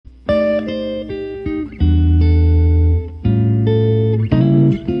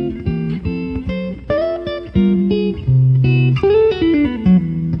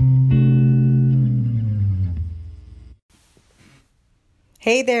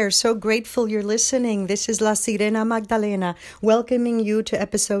Hey there, so grateful you're listening. This is La Sirena Magdalena, welcoming you to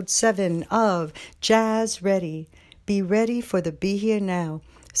episode 7 of Jazz Ready. Be ready for the be here now,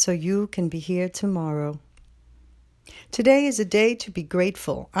 so you can be here tomorrow. Today is a day to be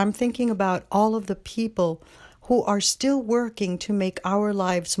grateful. I'm thinking about all of the people who are still working to make our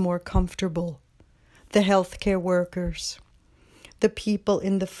lives more comfortable. The healthcare workers, the people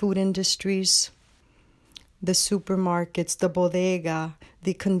in the food industries, the supermarkets, the bodega,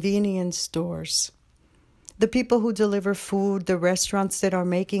 the convenience stores, the people who deliver food, the restaurants that are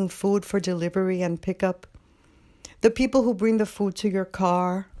making food for delivery and pickup, the people who bring the food to your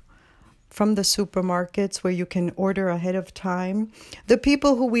car from the supermarkets where you can order ahead of time, the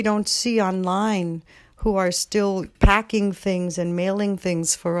people who we don't see online who are still packing things and mailing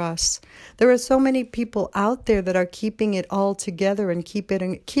things for us. There are so many people out there that are keeping it all together and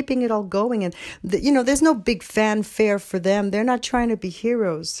keeping it all going. And, there's no big fanfare for them. They're not trying to be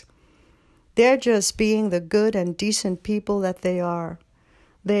heroes. They're just being the good and decent people that they are.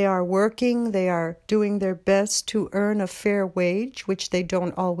 They are working. They are doing their best to earn a fair wage, which they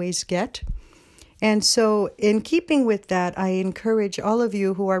don't always get. And so in keeping with that, I encourage all of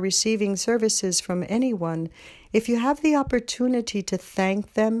you who are receiving services from anyone, if you have the opportunity to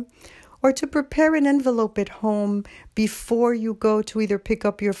thank them or to prepare an envelope at home before you go to either pick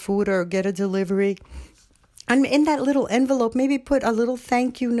up your food or get a delivery, and in that little envelope, maybe put a little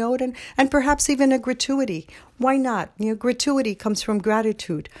thank you note and perhaps even a gratuity. Why not? Gratuity comes from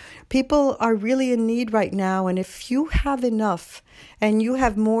gratitude. People are really in need right now. And if you have enough and you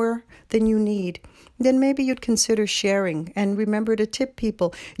have more than you need, then maybe you'd consider sharing. And remember to tip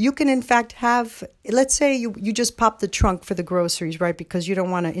people. You can, in fact, have, let's say you just pop the trunk for the groceries, right? Because you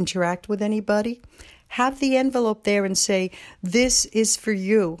don't want to interact with anybody. Have the envelope there and say, this is for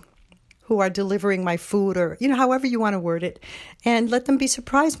you, who are delivering my food, or, however you want to word it. And let them be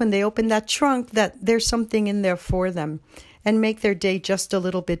surprised when they open that trunk that there's something in there for them, and make their day just a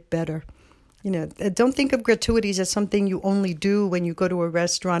little bit better. Don't think of gratuities as something you only do when you go to a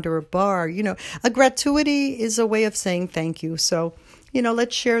restaurant or a bar. A gratuity is a way of saying thank you. So,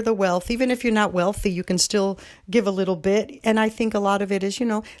 let's share the wealth. Even if you're not wealthy, you can still give a little bit. And I think a lot of it is,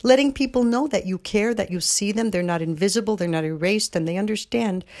 letting people know that you care, that you see them. They're not invisible, they're not erased, and they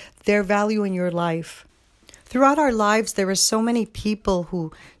understand their value in your life. Throughout our lives, there are so many people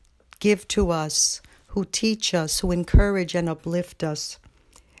who give to us, who teach us, who encourage and uplift us.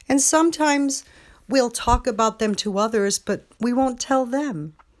 And sometimes we'll talk about them to others, but we won't tell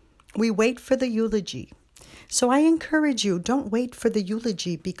them. We wait for the eulogy. So I encourage you, don't wait for the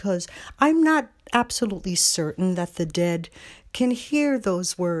eulogy, because I'm not absolutely certain that the dead can hear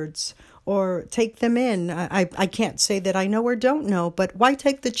those words or take them in. I can't say that I know or don't know, but why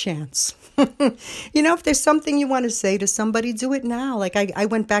take the chance? If there's something you want to say to somebody, do it now. Like I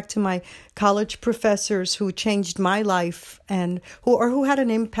went back to my college professors who changed my life and who had an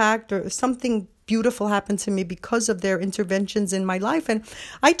impact, or something beautiful happened to me because of their interventions in my life. And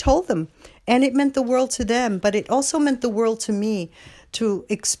I told them, and it meant the world to them, but it also meant the world to me to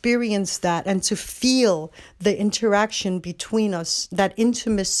experience that and to feel the interaction between us, that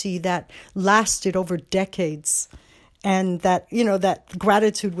intimacy that lasted over decades. And that, that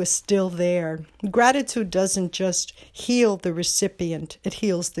gratitude was still there. Gratitude doesn't just heal the recipient, it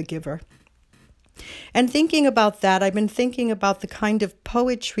heals the giver. And thinking about that, I've been thinking about the kind of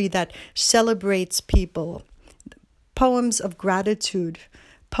poetry that celebrates people. Poems of gratitude,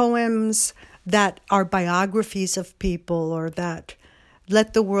 poems that are biographies of people, or that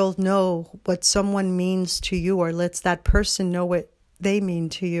let the world know what someone means to you, or lets that person know what they mean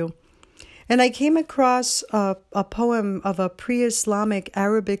to you. And I came across a poem of a pre-Islamic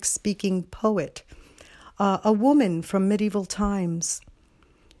Arabic-speaking poet, a woman from medieval times.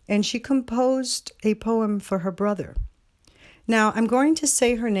 And she composed a poem for her brother. Now, I'm going to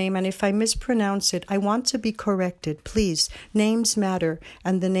say her name, and if I mispronounce it, I want to be corrected. Please, names matter,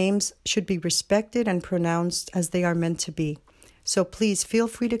 and the names should be respected and pronounced as they are meant to be. So please feel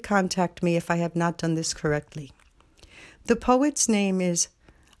free to contact me if I have not done this correctly. The poet's name is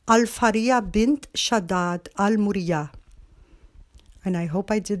Al-Fariya bint Shaddad Al-Muriyah. And I hope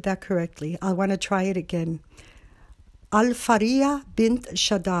I did that correctly. I want to try it again. Al-Fariya bint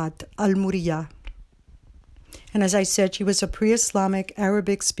Shaddad Al-Muriyah. And as I said, she was a pre-Islamic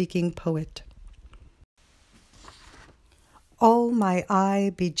Arabic-speaking poet. O my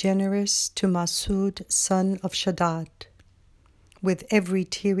eye, be generous to Masud, son of Shaddad, with every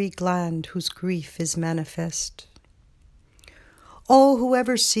teary gland whose grief is manifest. O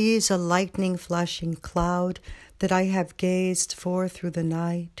whoever sees a lightning flashing cloud that I have gazed for through the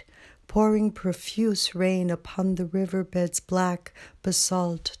night, pouring profuse rain upon the riverbed's black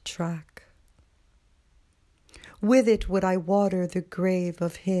basalt track. With it would I water the grave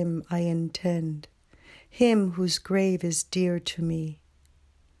of him I intend, him whose grave is dear to me,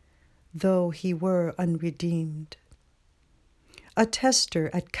 though he were unredeemed. A tester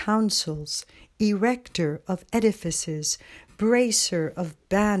at councils, erector of edifices, bracer of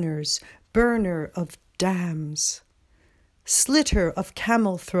banners, burner of dams, slitter of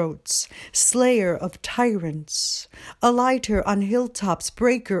camel throats, slayer of tyrants, alighter on hilltops,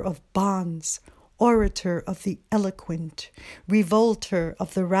 breaker of bonds, orator of the eloquent, revolter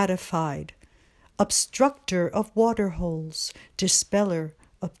of the ratified, obstructor of waterholes, dispeller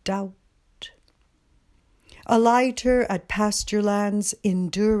of doubt. A lighter at pasture lands,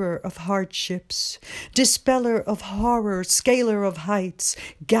 endurer of hardships, dispeller of horror, scaler of heights,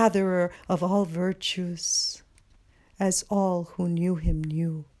 gatherer of all virtues, as all who knew him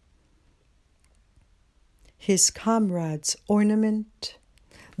knew. His comrades' ornament,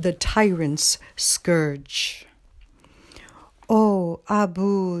 the tyrant's scourge. O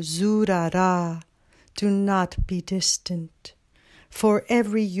Abu Zurara, do not be distant, for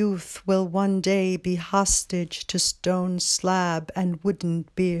every youth will one day be hostage to stone slab and wooden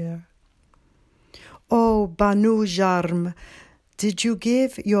bier. O Banu Jarm, did you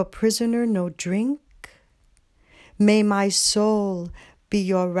give your prisoner no drink? May my soul be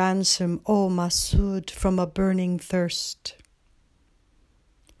your ransom, O Masud, from a burning thirst.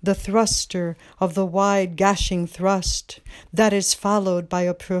 The thruster of the wide gashing thrust that is followed by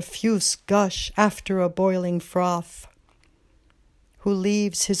a profuse gush after a boiling froth, who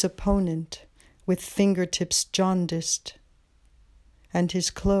leaves his opponent with fingertips jaundiced and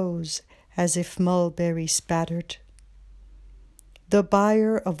his clothes as if mulberry spattered. The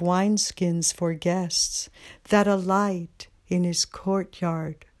buyer of wineskins for guests that alight in his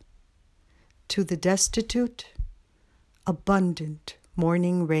courtyard. To the destitute, abundant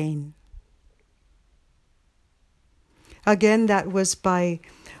morning rain. Again, that was by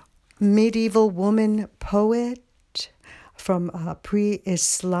medieval woman poet from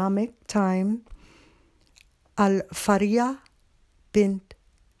pre-Islamic time, Al-Fariya bint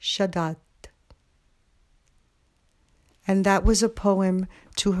Shaddad. And that was a poem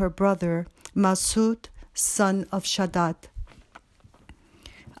to her brother, Masud, son of Shaddad.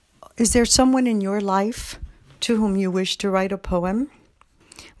 Is there someone in your life to whom you wish to write a poem?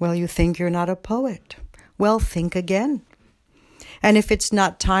 Well, you think you're not a poet. Well, think again. And if it's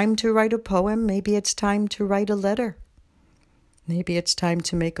not time to write a poem, maybe it's time to write a letter. Maybe it's time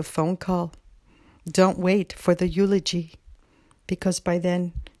to make a phone call. Don't wait for the eulogy, because by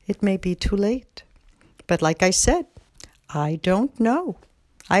then it may be too late. But like I said, I don't know.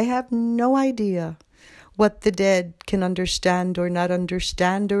 I have no idea what the dead can understand or not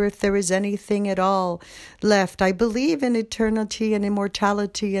understand, or if there is anything at all left. I believe in eternity and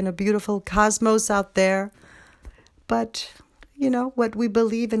immortality and a beautiful cosmos out there. But, what we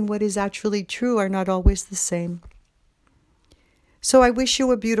believe and what is actually true are not always the same. So I wish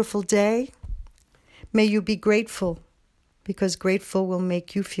you a beautiful day. May you be grateful, because grateful will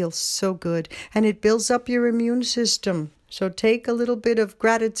make you feel so good, and it builds up your immune system. So take a little bit of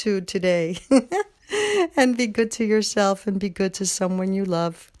gratitude today and be good to yourself and be good to someone you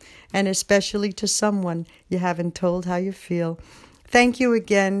love, and especially to someone you haven't told how you feel. Thank you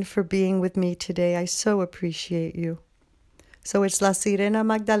again for being with me today. I so appreciate you. So it's La Sirena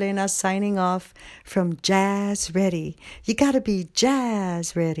Magdalena signing off from Jazz Ready. You got to be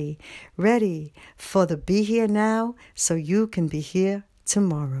jazz ready, ready for the be here now so you can be here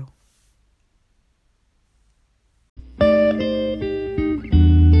tomorrow.